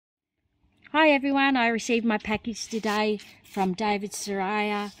Hi everyone, I received my package today from David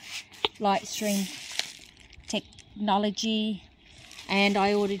Sereda, Lightstream Technology, and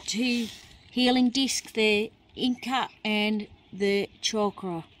I ordered 2 healing discs, the Enki and the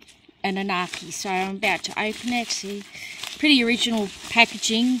Chakra, Annunaki. So I'm about to open it. See, pretty original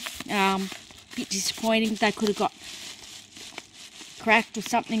packaging. Bit disappointing. They could have got cracked or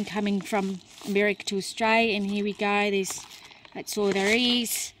something coming from America to Australia. And here we go. That's all there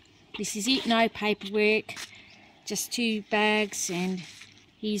is. This is it, no paperwork, just 2 bags, and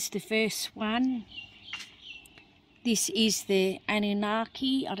here's the first one. This is the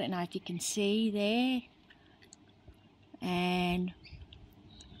Annunaki, I don't know if you can see there, and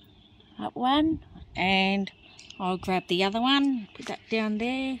that one, and I'll grab the other one, put that down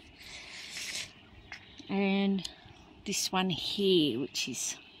there, and this one here, which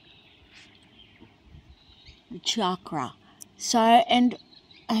is the Chakra.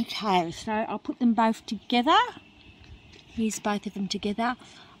 Okay, so I'll put them both together. Here's both of them together.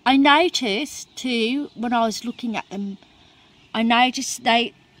 I noticed too, when I was looking at them, I noticed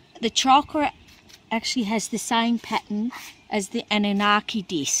the Chakra actually has the same pattern as the Annunaki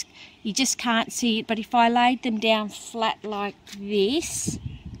disc. You just can't see it, but if I laid them down flat like this,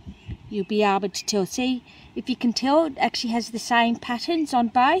 you'll be able to tell. See, if you can tell, it actually has the same patterns on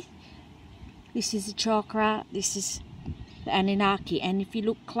both. This is the Chakra, this is the Annunaki, and if you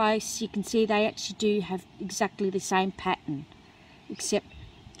look close you can see they actually do have exactly the same pattern, except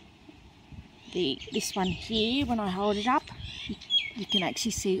this one here, when I hold it up you can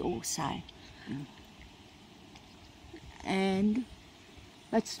actually see also. And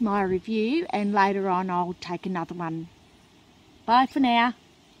that's my review, and later on I'll take another one. Bye for now.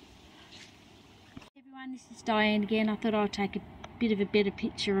 Everyone, this is Diane again. I thought I'd take a bit of a better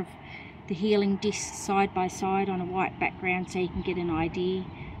picture of the healing discs side by side on a white background so you can get an idea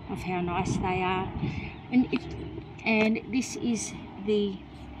of how nice they are. And this is the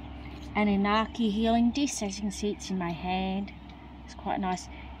Annunaki healing disc. As you can see, it's in my hand. It's quite nice.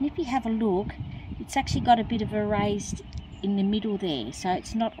 And if you have a look, it's actually got a bit of a raised in the middle there, so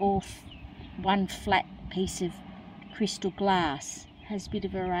it's not all one flat piece of crystal glass. It has a bit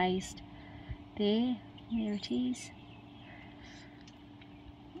of a raised there. There it is.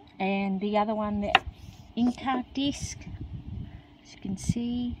 And the other one, the Enki disc, as you can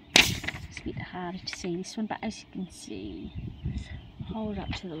see, it's a bit harder to see this one, but as you can see, hold up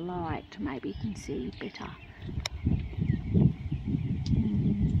to the light, maybe you can see better.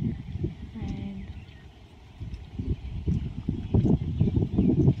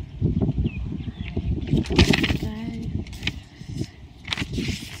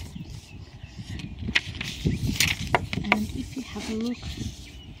 And if you have a look,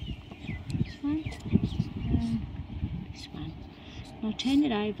 this one, I'll turn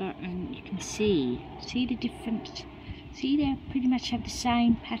it over and you can see the difference. See, they pretty much have the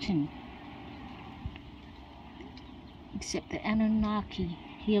same pattern, except the Annunaki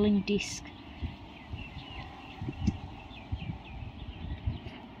healing disc.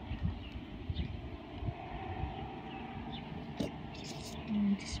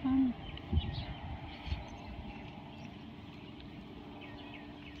 And this one.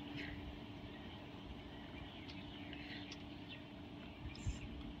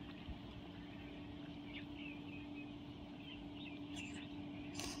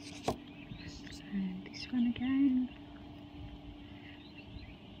 And this one again.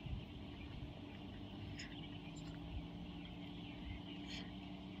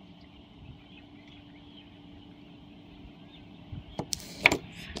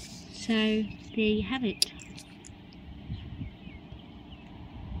 So there you have it.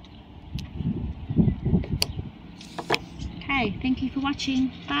 Okay, thank you for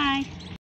watching. Bye.